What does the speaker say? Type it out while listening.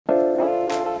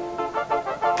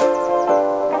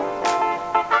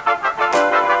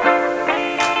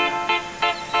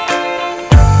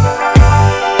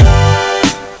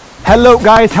Hello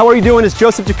guys, how are you doing? It's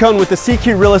Joseph Chacon with the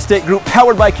CQ Real Estate Group,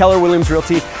 powered by Keller Williams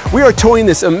Realty. We are touring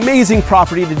this amazing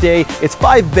property today. It's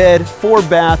 5-bed,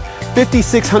 4-bath,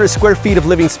 5,600 square feet of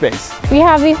living space. We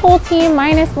have the whole team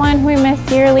minus one who we miss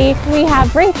dearly. We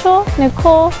have Rachel,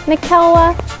 Nicole,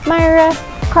 Nikelwa, Myra,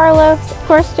 Carlos, of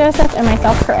course Joseph, and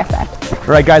myself, Carissa. All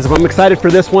right guys, I'm excited for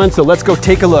this one, so let's go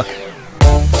take a look.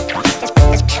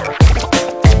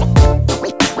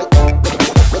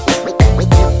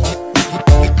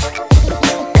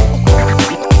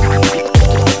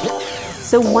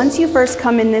 So once you first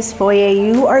come in this foyer,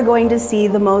 you are going to see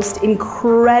the most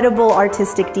incredible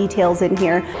artistic details in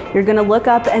here. You're gonna look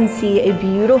up and see a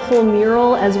beautiful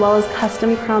mural as well as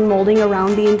custom crown molding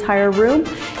around the entire room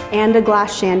and a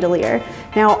glass chandelier.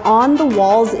 Now on the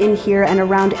walls in here and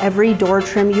around every door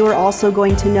trim, you are also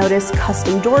going to notice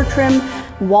custom door trim,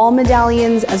 wall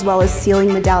medallions, as well as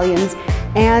ceiling medallions,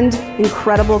 and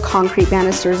incredible concrete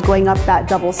banisters going up that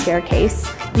double staircase.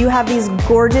 You have these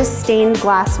gorgeous stained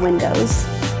glass windows.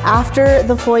 After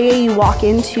the foyer, you walk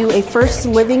into a first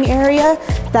living area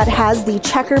that has the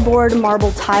checkerboard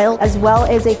marble tile as well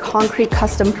as a concrete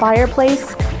custom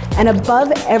fireplace. And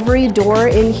above every door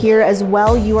in here as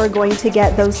well, you are going to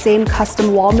get those same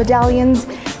custom wall medallions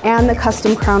and the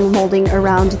custom crown molding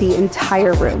around the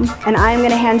entire room. And I'm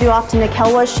going to hand you off to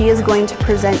Nikelwa. She is going to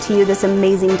present to you this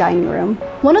amazing dining room.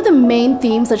 One of the main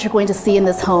themes that you're going to see in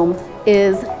this home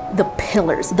is the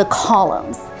pillars, the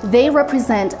columns. They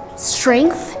represent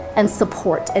strength and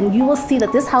support, and you will see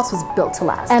that this house was built to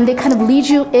last. And they kind of lead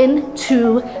you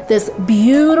into this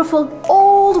beautiful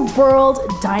old world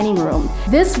dining room.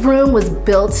 This room was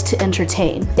built to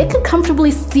entertain. It could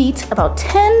comfortably seat about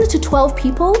 10 to 12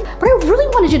 people, but I really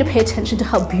wanted you to pay attention to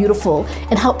how beautiful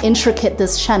and how intricate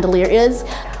this chandelier is.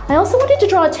 I also wanted to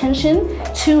draw attention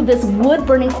to this wood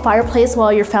burning fireplace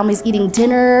while your family's eating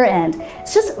dinner, and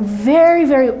it's just very,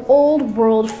 very old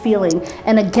world feeling.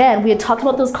 And again, we had talked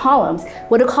about those columns.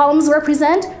 What do columns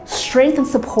represent? Strength and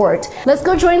support. Let's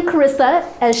go join Carissa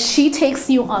as she takes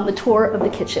you on the tour of the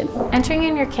kitchen. Entering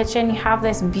in your kitchen, you have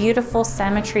this beautiful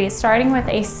symmetry, starting with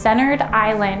a centered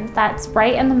island that's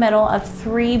right in the middle of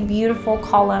 3 beautiful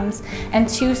columns and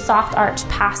 2 soft arch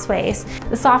pathways.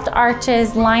 The soft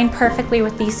arches line perfectly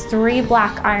with these 3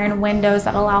 black iron windows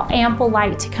that allow ample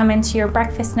light to come into your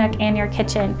breakfast nook and your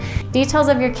kitchen. Details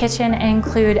of your kitchen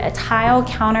include a tile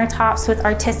countertops with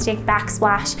artistic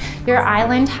backsplash. Your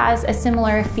island has a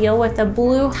similar feel with a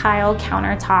blue tile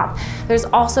countertop. There's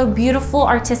also beautiful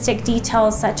artistic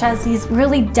details such as these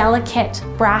really delicate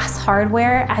brass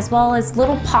hardware, as well as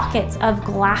little pockets of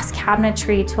glass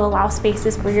cabinetry to allow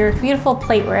spaces for your beautiful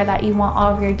plateware that you want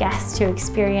all of your guests to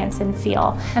experience and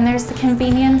feel. And there's the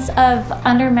convenience of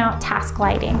undermount task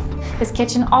lighting. This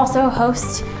kitchen also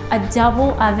hosts a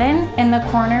double oven in the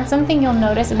corner. Something you'll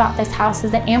notice about this house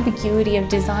is the ambiguity of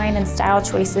design and style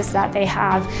choices that they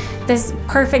have. This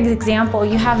perfect example,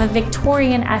 you have a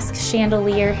Victorian-esque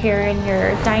chandelier here in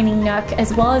your dining nook,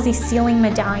 as well as these ceiling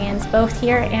medallions, both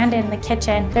here and in the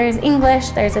kitchen. There's English,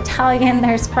 there's Italian,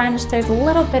 there's French, there's a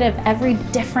little bit of every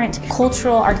different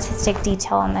cultural artistic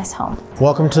detail in this home.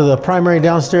 Welcome to the primary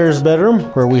downstairs bedroom,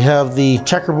 where we have the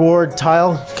checkerboard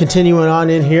tile continuing on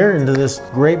in here into this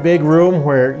great big room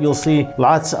where you'll see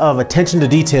lots of attention to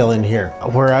detail in here.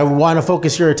 Where I want to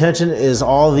focus your attention is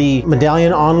all the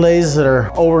medallion onlays that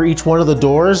are over each one of the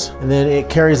doors, and then it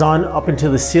carries on up into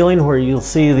the ceiling where you'll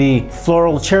see the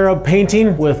floral cherub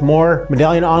painting with more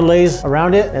medallion onlays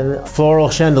around it and the floral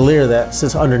chandelier that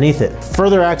sits underneath it.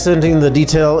 Further accenting the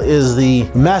detail is the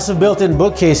massive built-in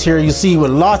bookcase here you see with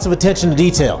lots of attention to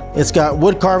detail. It's got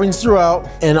wood carvings throughout,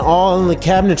 and all in the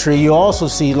cabinetry you also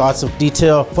see lots of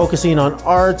detail focusing on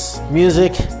arts,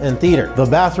 music, and theater. The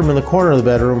bathroom in the corner of the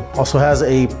bedroom also has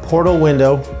a portal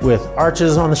window with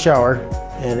arches on the shower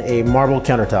and a marble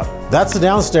countertop. That's the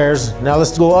downstairs. Now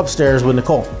let's go upstairs with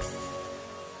Nicole.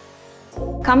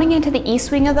 Coming into the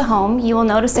east wing of the home, you will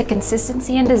notice a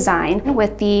consistency in design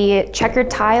with the checkered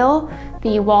tile,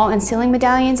 the wall and ceiling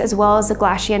medallions, as well as the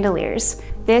glass chandeliers.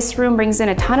 This room brings in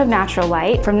a ton of natural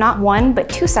light from not 1, but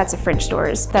 2 sets of French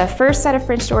doors. The first set of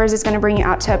French doors is going to bring you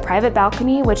out to a private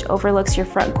balcony which overlooks your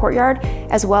front courtyard,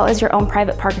 as well as your own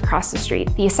private park across the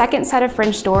street. The second set of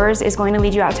French doors is going to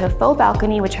lead you out to a faux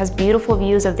balcony which has beautiful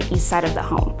views of the east side of the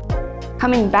home.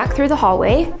 Coming back through the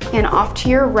hallway and off to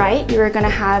your right, you're gonna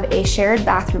have a shared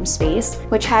bathroom space,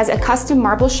 which has a custom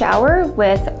marble shower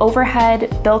with overhead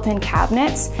built-in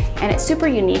cabinets, and it's super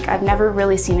unique. I've never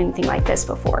really seen anything like this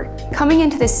before. Coming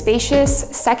into this spacious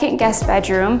second guest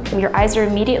bedroom, your eyes are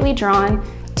immediately drawn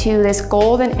to this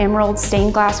gold and emerald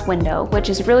stained glass window, which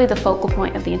is really the focal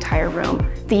point of the entire room.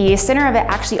 The center of it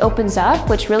actually opens up,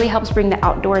 which really helps bring the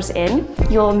outdoors in.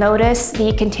 You'll notice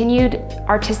the continued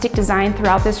artistic design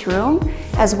throughout this room,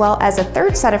 as well as a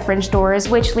third set of French doors,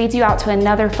 which leads you out to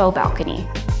another faux balcony.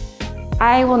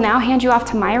 I will now hand you off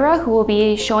to Myra, who will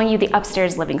be showing you the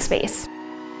upstairs living space.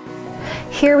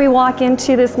 Here we walk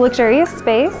into this luxurious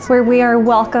space where we are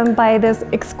welcomed by this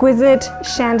exquisite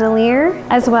chandelier,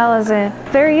 as well as a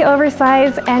very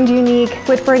oversized and unique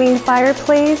wood-burning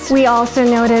fireplace. We also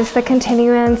notice the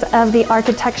continuance of the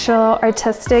architectural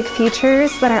artistic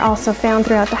features that are also found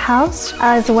throughout the house,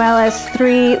 as well as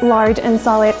 3 large and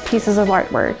solid pieces of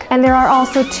artwork. And there are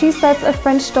also 2 sets of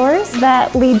French doors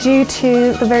that lead you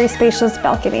to the very spacious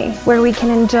balcony, where we can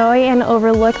enjoy and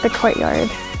overlook the courtyard.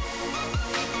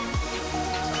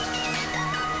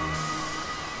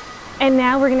 And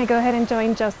now we're gonna go ahead and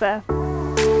join Joseph.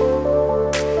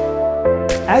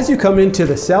 As you come into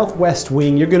the southwest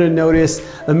wing, you're going to notice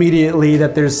immediately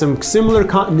that there's some similar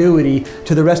continuity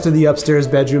to the rest of the upstairs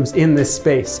bedrooms in this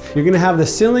space. You're going to have the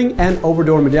ceiling and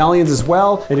overdoor medallions as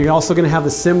well, and you're also going to have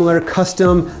the similar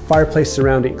custom fireplace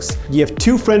surroundings. You have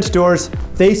 2 French doors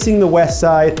facing the west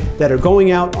side that are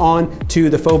going out on to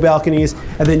the faux balconies,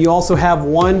 and then you also have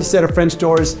 1 set of French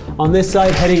doors on this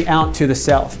side heading out to the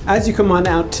south. As you come on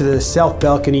out to the south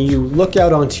balcony, you look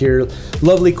out onto your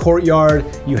lovely courtyard.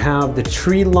 You have the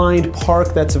tree-lined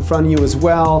park that's in front of you as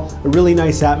well. A really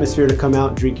nice atmosphere to come out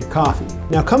and drink your coffee.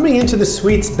 Now, coming into the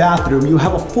suite's bathroom, you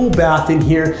have a full bath in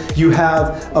here. You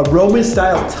have a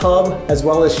Roman-style tub as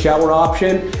well as shower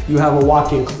option. You have a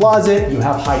walk-in closet. You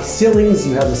have high ceilings.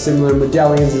 You have the similar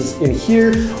medallions as in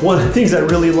here. One of the things I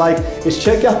really like is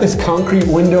check out this concrete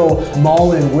window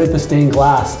mullion with the stained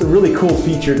glass. It's a really cool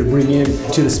feature to bring in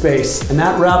to the space. And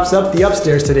that wraps up the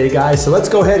upstairs today, guys. So let's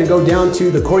go ahead and go down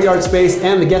to the courtyard space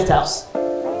and the guest house.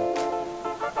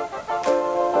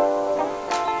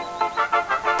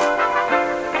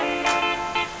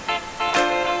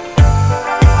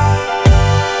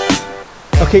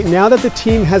 Okay, now that the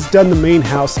team has done the main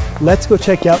house, let's go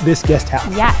check out this guest house.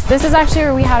 Yes, this is actually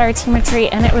where we had our team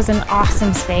retreat, and it was an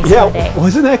awesome space today.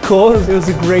 Wasn't that cool? It was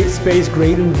a great space,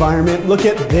 great environment. Look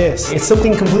at this. It's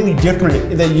something completely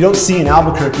different that you don't see in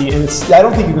Albuquerque, and I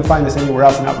don't think you can find this anywhere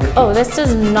else in Albuquerque. Oh, this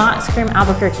does not scream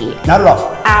Albuquerque. Not at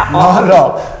all. At all. Not at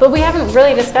all. But we haven't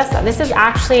really discussed that. This is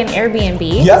actually an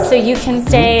AirBNB. Yep. So you can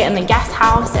stay in the guest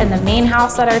house and the main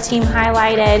house that our team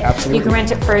highlighted. Absolutely. You can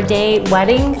rent it for a day.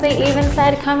 Weddings, they even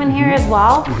said, come in here as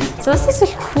well. So this is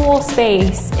a cool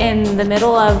space in the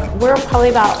middle of, we're probably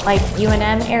about like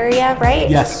UNM area, right?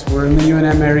 Yes, we're in the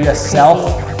UNM area south.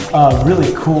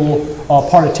 Really cool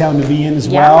part of town to be in as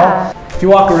well. If you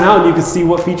walk around, you can see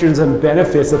what features and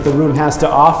benefits that the room has to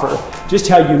offer. Just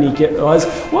how unique it was.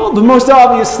 Well, the most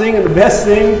obvious thing and the best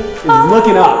thing is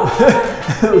looking up.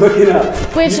 Looking up.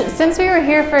 Which, since we were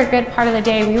here for a good part of the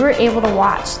day, we were able to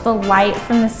watch the light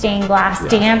from the stained glass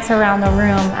dance around the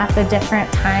room at the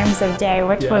different times of day,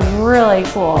 which was really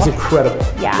cool. It was incredible.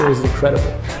 Yeah. It was incredible.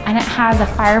 And it has a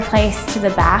fireplace to the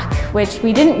back, which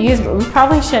we didn't use, but we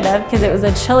probably should have, because it was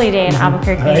a chilly day in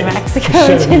Albuquerque,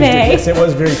 Mexico today. Yes, it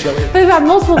was very chilly. But we've got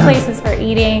multiple places for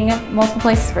eating, multiple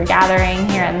places for gathering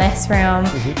here in this room.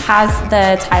 Has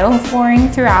the tile flooring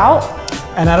throughout.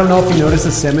 And I don't know if you notice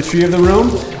the symmetry of the room.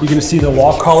 You're gonna see the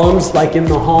wall columns like in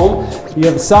the home. You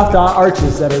have the soft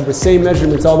arches that are the same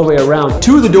measurements all the way around.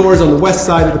 2 of the doors on the west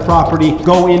side of the property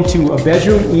go into a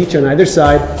bedroom each on either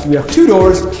side. You have 2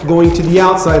 doors going to the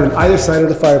outside on either side of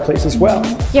the fireplace as well.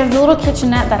 You have the little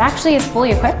kitchenette that actually is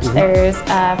fully equipped. There's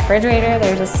a refrigerator,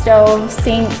 there's a stove,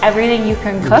 sink, everything you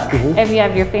can cook if you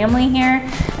have your family here.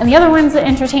 And the other one's the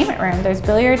entertainment room. There's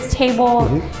billiards table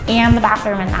and the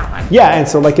bathroom in that one. Yeah, and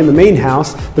so like in the main house,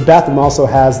 the bathroom also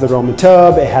has the Roman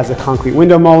tub. It has a concrete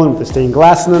window mullion with the stained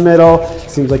glass in the middle.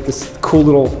 Seems like this cool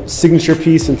little signature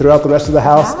piece and throughout the rest of the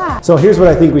house. Yeah. So here's what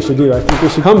I think we should do. I think we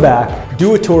should come back,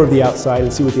 do a tour of the outside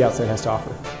and see what the outside has to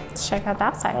offer. Let's check out the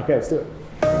outside. Okay, let's do it.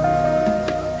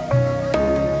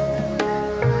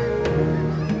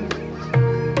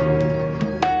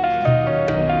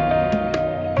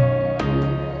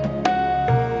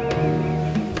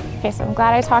 Okay, so I'm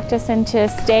glad I talked us into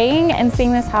staying and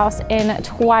seeing this house in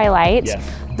twilight.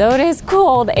 Yes. Though it is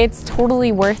cold, it's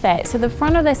totally worth it. So the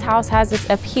front of this house has this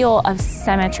appeal of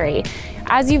symmetry.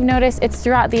 As you've noticed, it's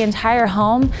throughout the entire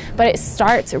home, but it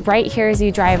starts right here as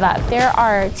you drive up. There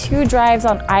are 2 drives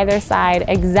on either side,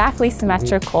 exactly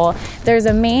symmetrical. There's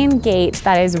a main gate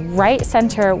that is right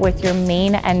center with your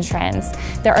main entrance.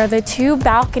 There are the 2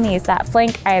 balconies that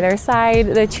flank either side,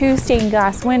 the 2 stained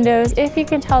glass windows. If you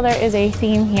can tell, there is a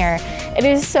theme here. It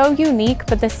is so unique,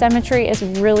 but the symmetry is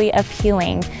really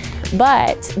appealing.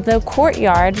 But the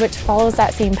courtyard, which follows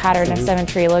that same pattern of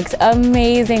symmetry, looks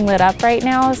amazing lit up right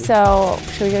now. So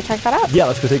should we go check that out? Yeah,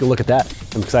 let's go take a look at that.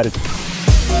 I'm excited.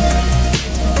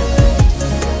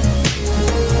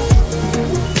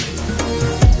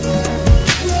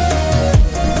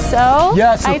 So,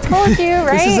 yeah, I told you,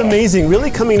 right? This is amazing. Really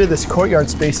coming into this courtyard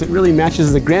space, it really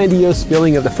matches the grandiose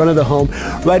feeling of the front of the home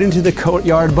right into the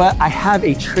courtyard, but I have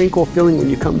a tranquil feeling when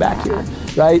you come back here,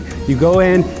 right? You go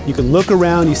in, you can look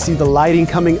around, you see the lighting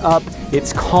coming up.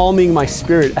 It's calming my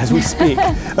spirit as we speak.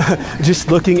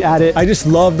 Just looking at it, I just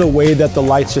love the way that the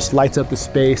lights just lights up the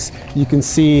space. You can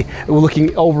see,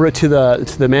 looking over to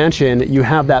the mansion, you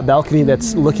have that balcony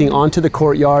that's looking onto the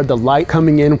courtyard, the light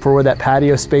coming in for where that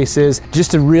patio space is.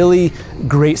 Just a really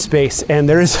great space. And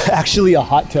there is actually a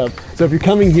hot tub. So if you're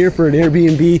coming here for an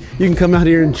Airbnb, you can come out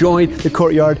here and join the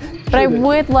courtyard. But I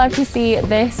would love to see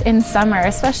this in summer,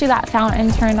 especially that fountain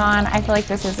turned on. I feel like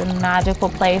this is a magical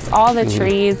place. All the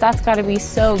trees, that's got to be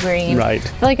so green. Right. I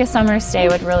feel like a summer stay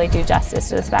would really do justice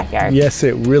to this backyard. Yes,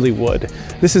 it really would.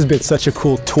 This has been such a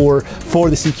cool tour for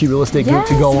the CQ Real Estate Group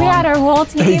to go on. We had our whole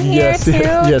team here Yes, too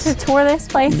yes. to tour this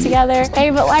place together. Hey,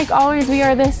 but like always, we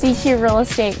are the CQ Real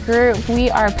Estate Group. We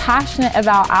are passionate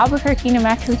about Albuquerque, New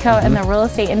Mexico and the real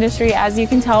estate industry. As you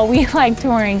can tell, we like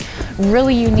touring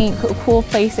really unique, cool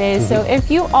places. So if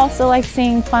you also like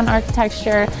seeing fun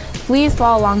architecture, please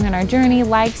follow along on our journey,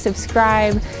 like,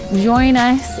 subscribe, join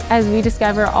us as we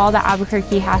discover all that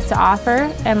Albuquerque has to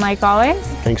offer. And like always,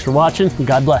 Thanks for watching.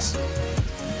 God bless.